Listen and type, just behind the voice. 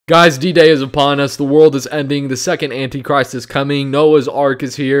Guys, D-Day is upon us. The world is ending. The second Antichrist is coming. Noah's Ark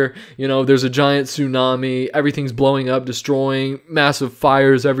is here. You know, there's a giant tsunami. Everything's blowing up, destroying, massive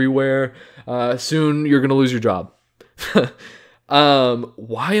fires everywhere. Soon you're going to lose your job.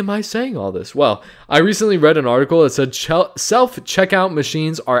 Why am I saying all this? Well, I recently read an article that said self-checkout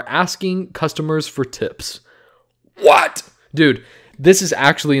machines are asking customers for tips. What? Dude, this is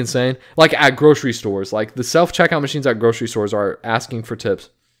actually insane. Like at grocery stores, like the self-checkout machines at grocery stores are asking for tips.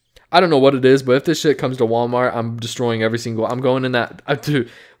 I don't know what it is, but if this shit comes to Walmart, I'm destroying every single... I'm going in that...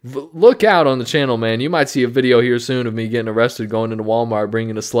 Dude, look out on the channel, man. You might see a video here soon of me getting arrested going into Walmart,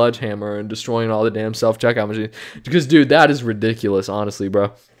 bringing a sledgehammer and destroying all the damn self-checkout machines. Because, dude, that is ridiculous, honestly,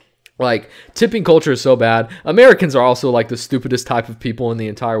 bro. Like, tipping culture is so bad. Americans are also, like, the stupidest type of people in the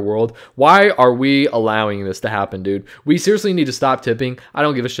entire world. Why are we allowing this to happen, dude? We seriously need to stop tipping. I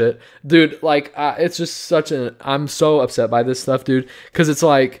don't give a shit. Dude, like, it's just such an... I'm so upset by this stuff, dude. Because it's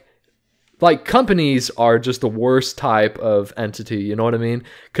like companies are just the worst type of entity, you know what I mean?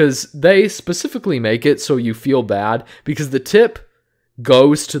 Because they specifically make it so you feel bad because the tip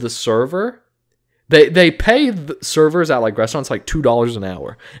goes to the server. They pay the servers at like restaurants like $2 an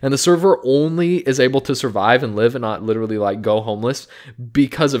hour, and the server only is able to survive and live and not literally like go homeless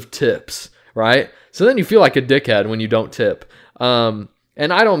because of tips, right? So then you feel like a dickhead when you don't tip.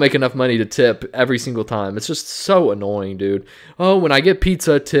 And I don't make enough money to tip every single time. It's just so annoying, dude. Oh, when I get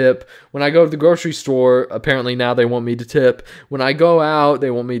pizza, tip. When I go to the grocery store, apparently now they want me to tip. When I go out, they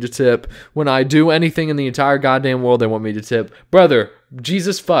want me to tip. When I do anything in the entire goddamn world, they want me to tip. Brother,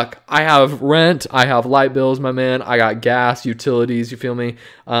 Jesus fuck. I have rent. I have light bills, my man. I got gas, utilities, you feel me?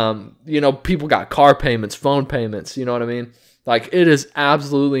 You know, people got car payments, phone payments, you know what I mean? Like, it is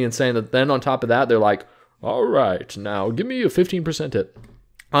absolutely insane that then on top of that, they're like, all right, now give me a 15% tip.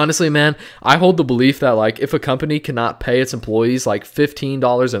 Honestly, man, I hold the belief that like if a company cannot pay its employees like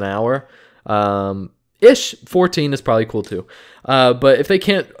 $15 an hour, ish, 14 is probably cool too. But if they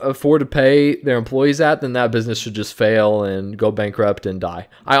can't afford to pay their employees that, then that business should just fail and go bankrupt and die.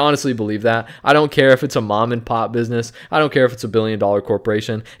 I honestly believe that. I don't care if it's a mom and pop business. I don't care if it's $1 billion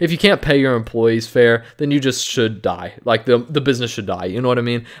corporation. If you can't pay your employees fair, then you just should die. Like the business should die. You know what I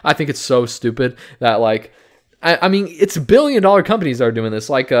mean? I think it's so stupid that like, I mean, it's $1 billion companies that are doing this,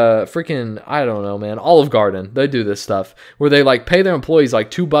 like freaking, I don't know, man, Olive Garden. They do this stuff where they like pay their employees like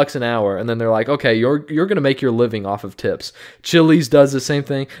 $2 an hour, and then they're like, okay, you're gonna make your living off of tips. Chili's does the same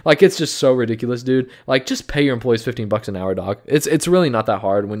thing. Like, it's just so ridiculous, dude. Like, just pay your employees $15 an hour, dog. It's really not that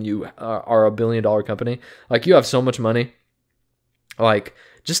hard when you are a $1 billion company. Like, you have so much money. Like,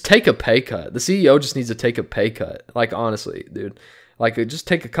 just take a pay cut. The CEO just needs to take a pay cut. Like, honestly, dude. Like, just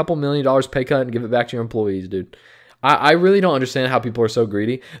take a couple $1 million pay cut and give it back to your employees, dude. I really don't understand how people are so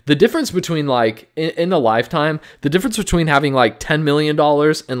greedy. The difference between, like, in a lifetime, the difference between having, like, $10 million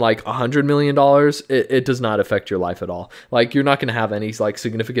and, like, $100 million, it does not affect your life at all. Like, you're not going to have any, like,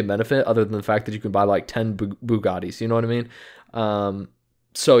 significant benefit other than the fact that you can buy, like, 10 Bugattis. You know what I mean?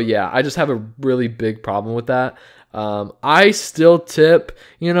 So, yeah, I just have a really big problem with that. I still tip,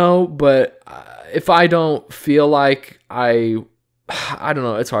 you know, but if I don't feel like I don't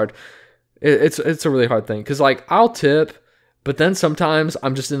know. It's hard. It's a really hard thing because like I'll tip, but then sometimes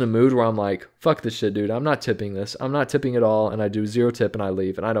I'm just in a mood where I'm like, fuck this shit, dude. I'm not tipping this. I'm not tipping at all, and I do 0 tip and I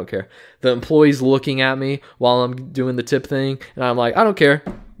leave, and I don't care. The employee's looking at me while I'm doing the tip thing, and I'm like, I don't care.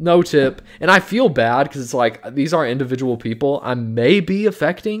 No tip. And I feel bad because it's like these are individual people I may be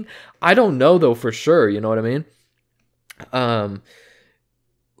affecting. I don't know though for sure. You know what I mean?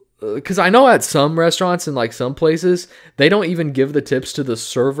 Because I know at some restaurants and like some places, they don't even give the tips to the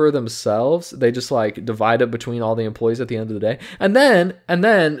server themselves. They just like divide it between all the employees at the end of the day. And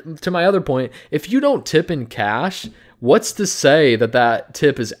then to my other point, if you don't tip in cash, what's to say that that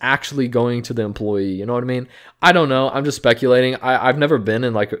tip is actually going to the employee? You know what I mean? I don't know. I'm just speculating. I've never been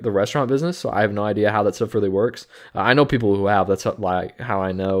in like the restaurant business, so I have no idea how that stuff really works. I know people who have. That's like how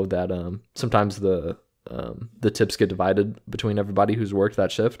I know that sometimes the tips get divided between everybody who's worked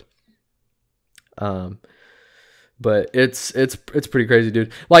that shift. But it's pretty crazy,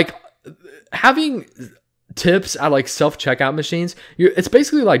 dude. Like having tips at like self-checkout machines, it's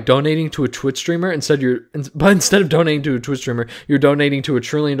basically like donating to a Twitch streamer instead of donating to a Twitch streamer, you're donating to $1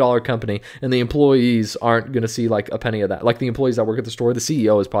 trillion company, and the employees aren't going to see like a penny of that. Like the employees that work at the store, the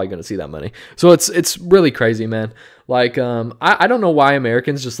CEO is probably going to see that money. So it's really crazy, man. Like I don't know why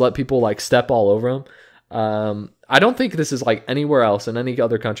Americans just let people like step all over them. I don't think this is like anywhere else in any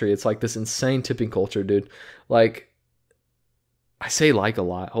other country. It's like this insane tipping culture, dude. Like, I say like a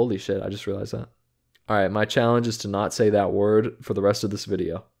lot. Holy shit, I just realized that. All right, my challenge is to not say that word for the rest of this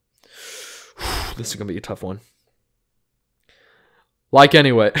video. This is going to be a tough one. Like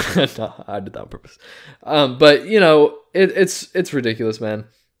anyway, no, I did that on purpose. But you know, it's ridiculous, man.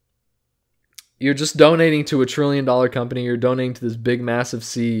 You're just donating to a $1 trillion company. You're donating to this big, massive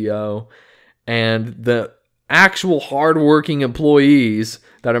CEO, and the actual hardworking employees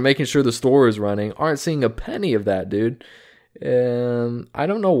that are making sure the store is running aren't seeing a penny of that, dude. I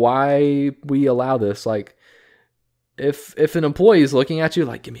don't know why we allow this. Like, if an employee is looking at you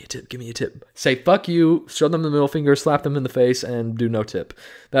like, give me a tip, say fuck you, show them the middle finger, slap them in the face, and do no tip.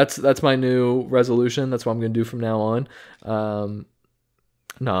 That's my new resolution. That's what I'm gonna do from now on.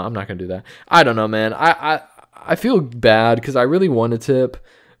 No, I'm not gonna do that. I don't know, man. I feel bad because I really want a tip,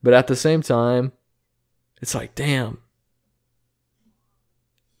 but at the same time, it's like, damn.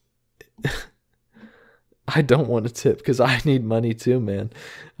 I don't want a tip because I need money too, man.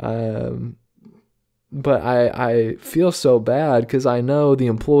 But I feel so bad because I know the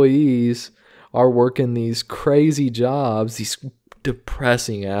employees are working these crazy jobs, these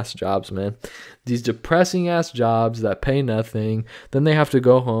depressing ass jobs, man. These depressing ass jobs that pay nothing. Then they have to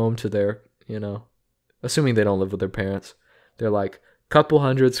go home to their, assuming they don't live with their parents. They're like couple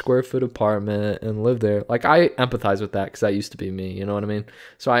 100 square foot apartment and live there. Like, I empathize with that because that used to be me. You know what I mean?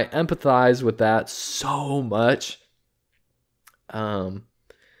 So I empathize with that so much. But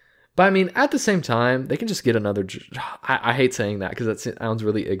I mean, at the same time, they can just get another job. I hate saying that because that sounds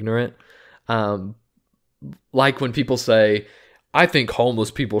really ignorant. Like when people say, I think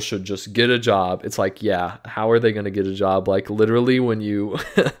homeless people should just get a job. It's like, yeah, how are they going to get a job? Like, literally when you,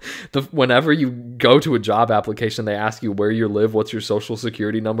 whenever you go to a job application, they ask you where you live, what's your social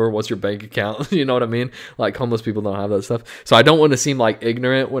security number, what's your bank account. You know what I mean? Like, homeless people don't have that stuff. So I don't want to seem like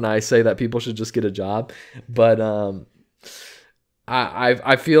ignorant when I say that people should just get a job. But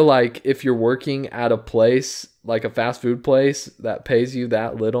I feel like if you're working at a place, like a fast food place that pays you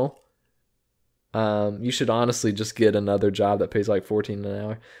that little, you should honestly just get another job that pays like $14 an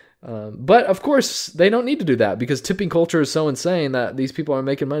hour. But of course, they don't need to do that because tipping culture is so insane that these people are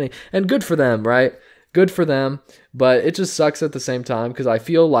making money. And good for them, right? Good for them. But it just sucks at the same time because I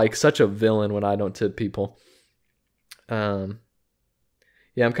feel like such a villain when I don't tip people. Yeah,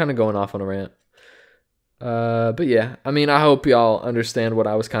 I'm kind of going off on a rant. But yeah, I mean, I hope y'all understand what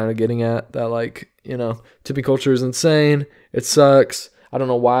I was kind of getting at. That, like, tipping culture is insane. It sucks. I don't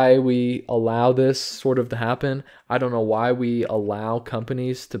know why we allow this sort of to happen. I don't know why we allow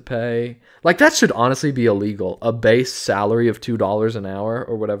companies to pay. Like, that should honestly be illegal. A base salary of $2 an hour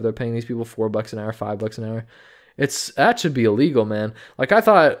or whatever they're paying these people, $4 an hour, $5 an hour. That should be illegal, man. Like, I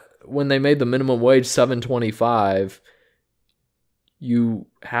thought when they made the minimum wage $7.25, you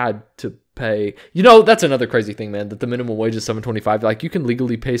had to pay. That's another crazy thing, man, that the minimum wage is $7.25. Like, you can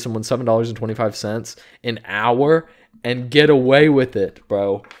legally pay someone $7.25 an hour and get away with it,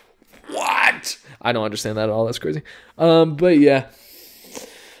 bro. What? I don't understand that at all. That's crazy. But yeah,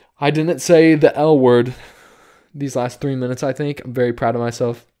 I didn't say the L word these last 3 minutes, I think. I'm very proud of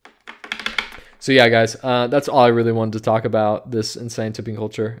myself. So yeah, guys, that's all I really wanted to talk about, this insane tipping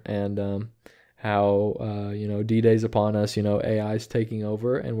culture and how, D-Day's upon us, AI's taking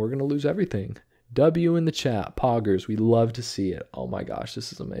over and we're going to lose everything. W in the chat, Poggers. We love to see it. Oh my gosh,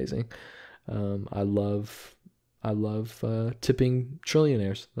 this is amazing. I love tipping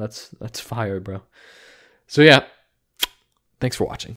trillionaires. That's fire, bro. So yeah, thanks for watching.